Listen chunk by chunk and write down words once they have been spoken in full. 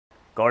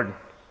Gordon,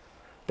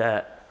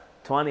 the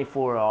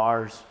 24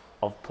 hours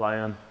of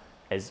ploughing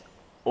is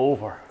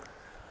over.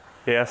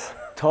 Yes.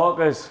 Talk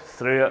us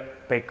through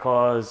it,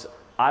 because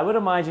I would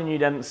imagine you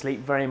didn't sleep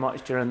very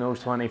much during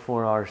those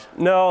 24 hours.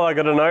 No, I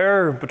got an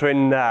hour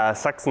between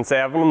 6 and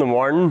 7 in the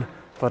morning,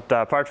 but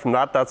apart from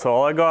that, that's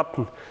all I got.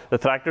 And the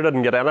tractor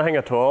didn't get anything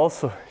at all,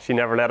 so she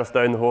never let us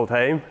down the whole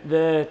time.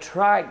 The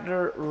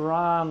tractor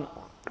ran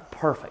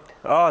perfect.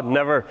 Oh,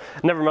 never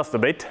missed a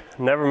beat.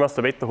 Never missed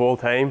a beat the whole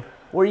time.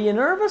 Were you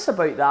nervous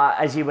about that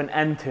as you went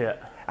into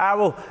it?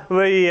 Well,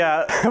 we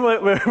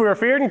were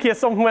feared in case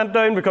something went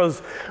down, because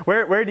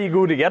where do you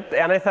go to get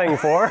anything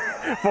for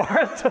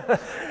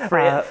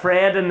it?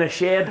 Fred in the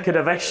shed could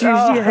have issues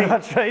you.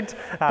 That's right.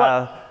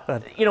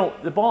 But you know,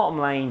 the bottom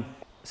line,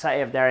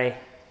 City of Derry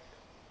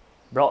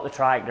brought the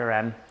tractor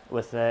in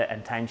with the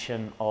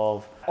intention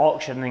of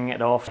auctioning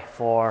it off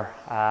for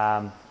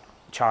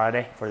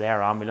charity, for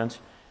their ambulance.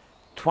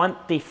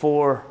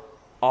 24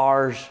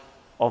 hours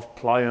of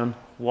ploughing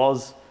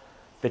was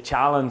the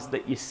challenge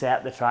that you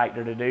set the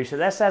tractor to do. So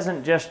this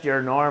isn't just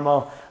your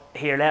normal,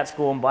 here, let's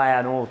go and buy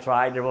an old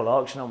tractor, we'll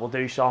auction it, we'll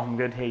do something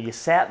good here. You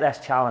set this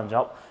challenge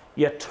up,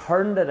 you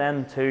turned it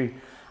into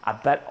a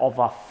bit of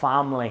a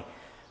family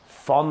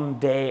fun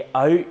day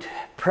out,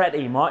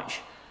 pretty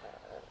much.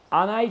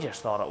 And I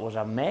just thought it was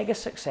a mega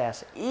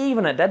success.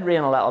 Even it did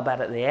rain a little bit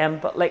at the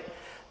end, but like,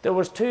 there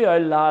was two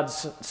old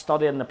lads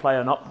studying the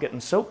ploughing up,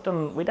 getting soaked,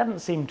 and we didn't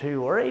seem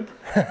too worried.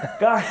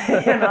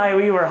 Gary and I,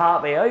 we were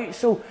happy out.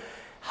 So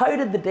how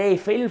did the day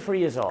feel for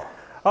you all?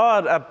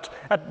 Oh,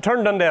 it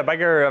turned into a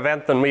bigger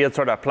event than we had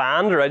sort of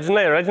planned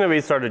originally. Originally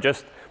we sort of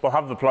just, we'll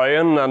have the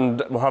ploughing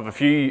and we'll have a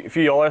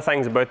few other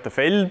things about the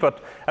field,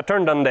 but it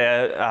turned into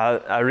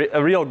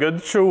a real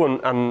good show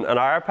in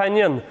our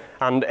opinion.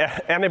 And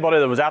anybody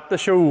that was at the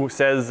show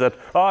says that,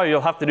 oh,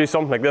 you'll have to do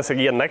something like this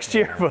again next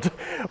year, but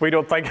we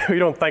don't think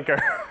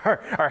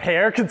our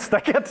hair could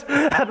stick it.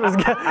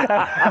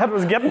 It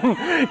was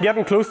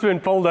getting close to being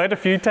pulled out a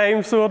few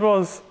times, so it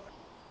was.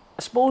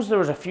 I suppose there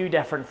was a few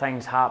different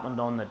things happened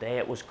on the day.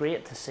 It was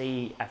great to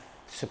see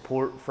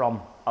support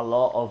from a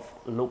lot of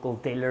local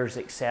dealers,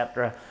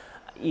 etc.,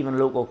 even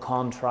local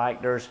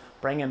contractors,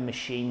 bringing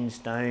machines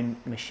down,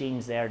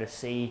 machines there to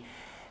see.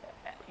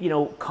 You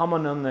know,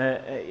 coming out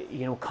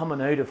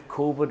of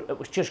COVID, it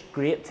was just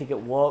great to get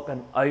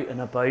walking out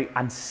and about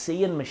and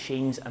seeing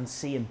machines and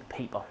seeing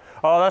people.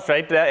 Oh, that's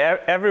right.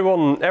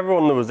 Everyone that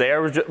was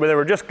there, they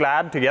were just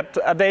glad to get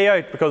a day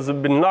out, because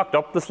they'd been locked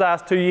up this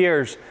last 2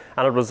 years,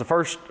 and it was the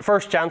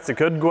first chance they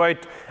could go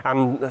out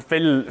and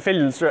feel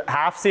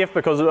half safe,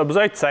 because it was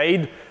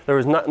outside. There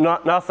was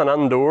nothing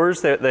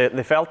indoors.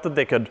 They felt that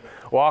they could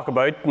walk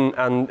about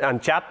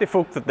and chat to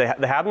folk that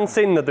they hadn't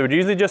seen, that they would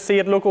usually just see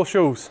at local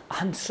shows.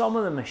 And some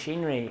of the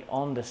machinery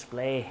on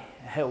display,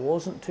 it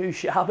wasn't too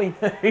shabby.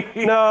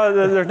 No,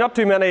 there's not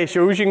too many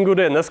shows you can go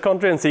to in this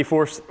country and see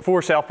four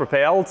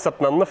self-propelled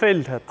sitting on the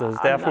field. There's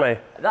definitely.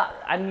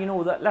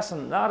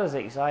 Listen, that is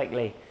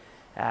exactly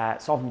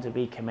something to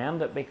be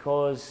commended,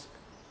 because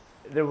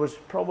there was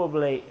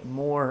probably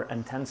more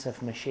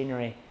intensive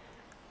machinery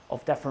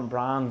of different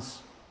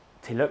brands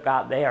to look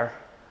at there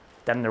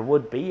than there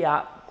would be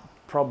at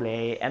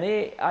probably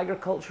any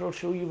agricultural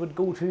show you would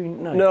go to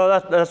now. No,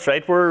 that's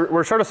right.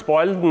 We're sort of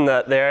spoiled in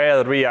the area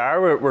that we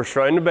are. We're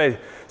surrounded by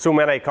so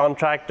many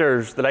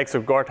contractors, the likes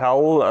of Gort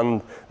Hill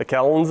and the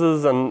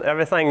Killenses and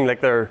everything.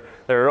 Like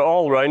they're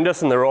all around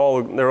us, and they're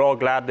all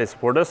glad to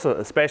support us,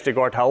 especially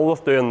Gort Hill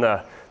with doing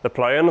the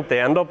ploughing at the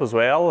end up as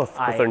well with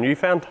their new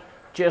Fendt.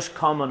 Just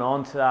coming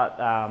on to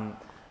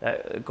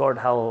that, Gort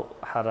Hill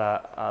had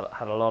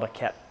a lot of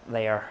kit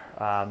there,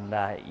 and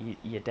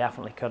you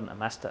definitely couldn't have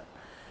missed it.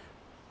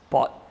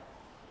 But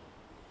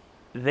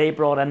they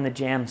brought in the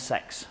Gen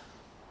 6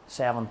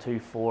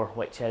 724,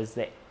 which is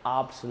the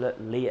absolute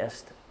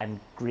latest and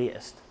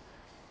greatest,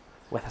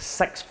 with a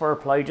 6 for a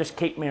plough. Just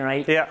keep me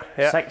right. Yeah.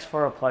 6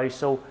 for a plough.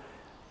 So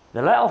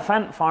the little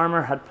Fendt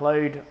farmer had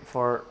ploughed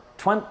for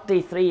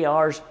 23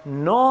 hours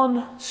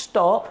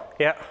non-stop.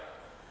 Yeah.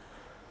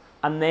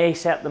 And they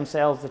set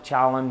themselves the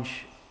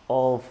challenge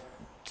of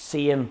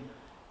seeing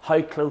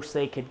how close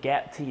they could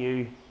get to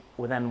you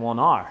within 1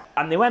 hour.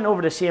 And they went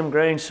over the same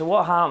ground. So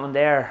what happened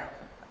there,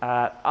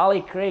 Ali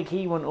Craig,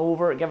 he went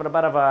over, give it a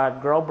bit of a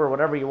grub or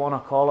whatever you want to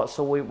call it.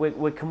 So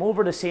we come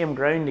over the same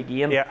ground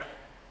again. Yeah.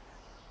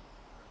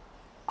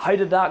 How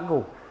did that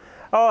go?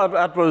 Oh,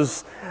 it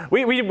was.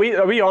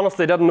 We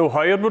honestly didn't know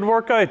how it would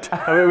work out.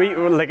 I mean,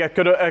 it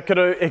could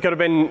have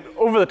been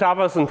over the top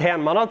of us in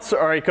 10 minutes,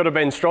 or he could have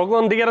been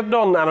struggling to get it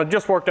done, and it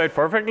just worked out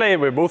perfectly.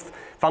 We both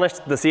finished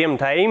at the same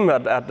time.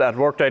 It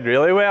worked out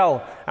really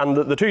well, and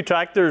the two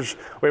tractors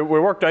we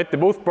worked out. They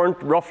both burnt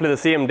roughly the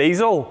same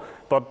diesel,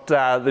 but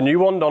the new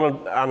one done it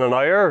in an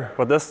hour,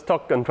 but this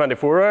took in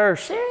 24 hours.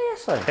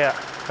 Seriously? Yeah.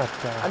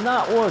 And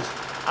that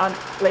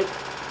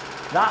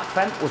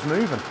Fendt was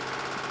moving.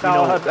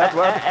 No,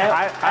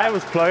 I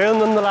was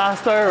ploughing in the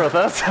last hour with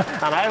this,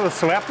 and I was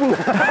sweating.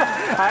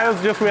 I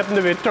was just waiting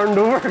to be turned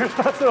over.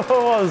 That's what it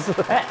was.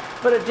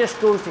 But it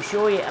just goes to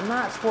show you, and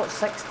that's what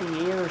 60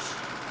 years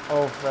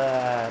of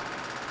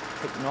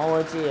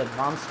technology,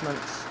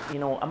 advancements. You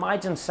know,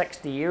 imagine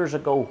 60 years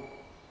ago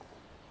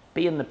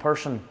being the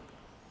person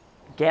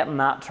getting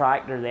that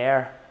tractor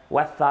there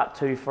with that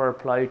 2-4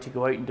 plough to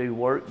go out and do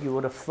work. You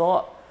would have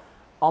thought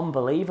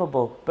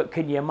unbelievable, but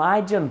can you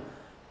imagine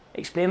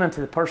explaining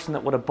to the person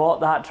that would have bought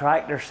that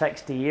tractor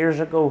 60 years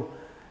ago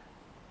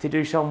to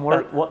do some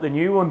work what the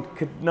new one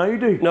could now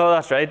do? No,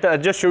 that's right. It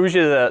just shows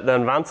you the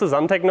advances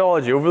in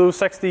technology over those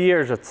 60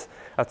 years.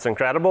 It's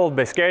incredible. It'd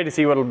be scary to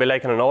see what it'll be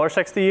like in another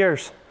 60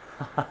 years.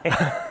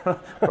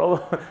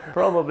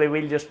 Probably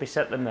we'll just be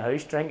sitting in the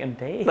house drinking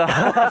tea.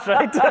 That's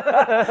right.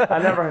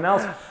 And everything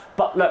else.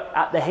 But look,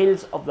 at the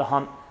heels of the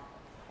hunt,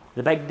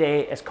 the big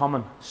day is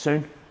coming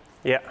soon.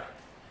 Yeah.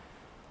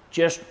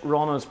 Just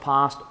run us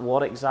past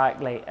what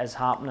exactly is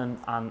happening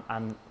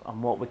and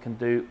what we can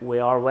do. We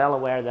are well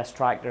aware this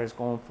tractor is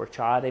going for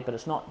charity, but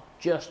it's not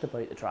just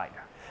about the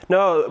tractor.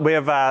 No, we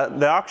have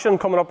the auction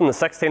coming up on the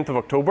 16th of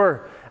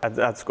October.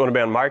 It's going to be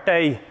on Mart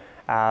Day,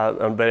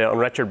 on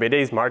Richard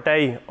Beatty's Mart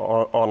Day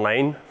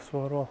online.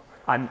 So it will.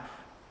 And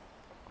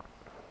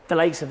the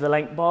likes of the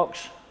link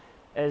box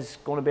is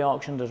going to be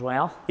auctioned as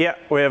well. Yeah,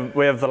 we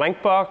have the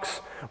link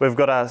box. We've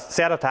got a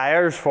set of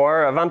tyres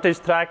for a vintage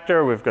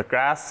tractor. We've got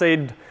grass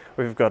seed.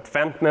 We've got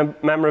Fendt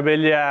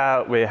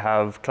memorabilia. We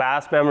have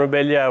class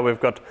memorabilia. We've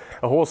got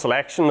a whole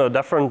selection of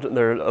different.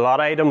 There are a lot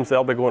of items.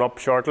 They'll be going up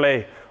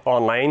shortly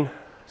online.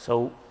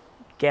 So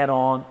get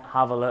on,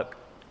 have a look,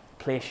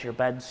 place your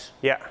bids.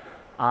 Yeah.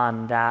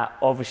 And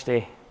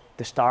obviously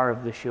the star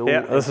of the show.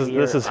 Yeah, this is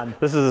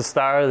the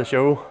star of the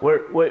show.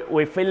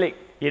 We feel like,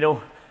 you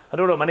know, I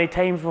don't know how many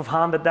times we've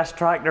handed this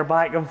tractor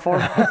back and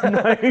forth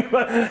now,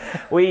 but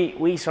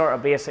we sort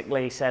of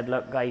basically said,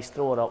 look guys,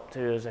 throw it up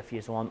to us if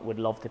you want. We'd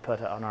love to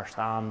put it on our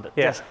stand.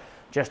 Yeah.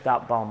 Just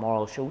that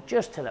Balmoral show,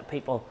 just to let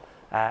people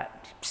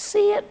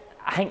see it,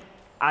 I think,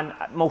 and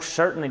most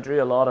certainly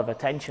drew a lot of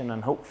attention,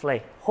 and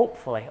hopefully,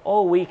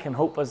 all we can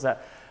hope is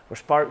that we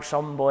spark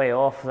some boy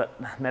off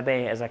that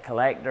maybe as a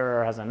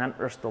collector or has an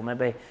interest will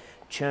maybe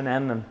tune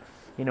in and,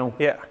 you know,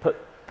 yeah,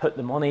 put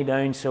the money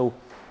down. So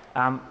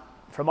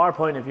from our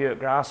point of view at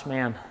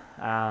GRASSMEN,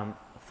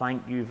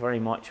 thank you very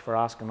much for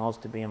asking us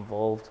to be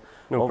involved.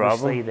 No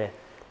Obviously,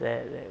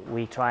 problem.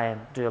 We try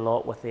and do a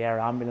lot with the air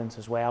ambulance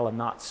as well, and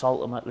that's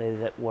ultimately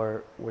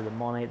where the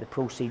money, the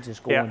proceeds is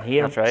going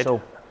here. That's right.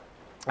 So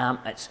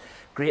it's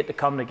great to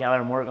come together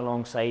and work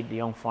alongside the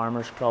Young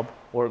Farmers Club,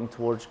 working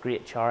towards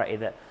great charity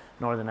that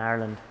Northern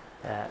Ireland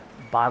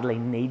badly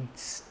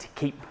needs to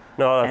keep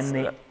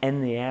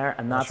in the air,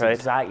 and that's right.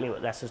 Exactly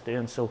what this is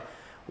doing. So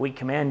we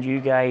commend you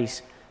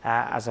guys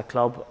as a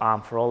club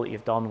for all that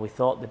you've done. We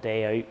thought the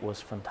day out was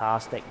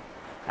fantastic,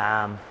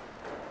 and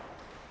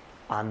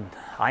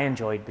I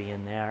enjoyed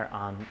being there,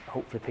 and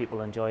hopefully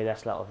people enjoy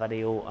this little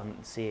video and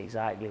see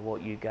exactly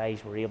what you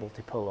guys were able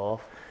to pull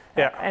off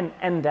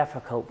in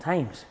difficult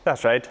times.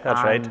 That's right,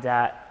 that's right.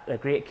 And the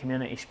great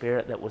community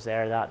spirit that was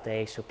there that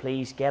day. So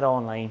please get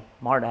online,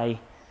 Mart Day,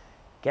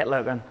 get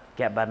looking,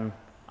 get bidding,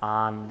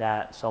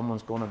 and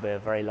someone's going to be a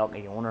very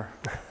lucky owner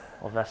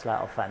of this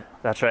little Fendt.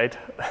 That's right.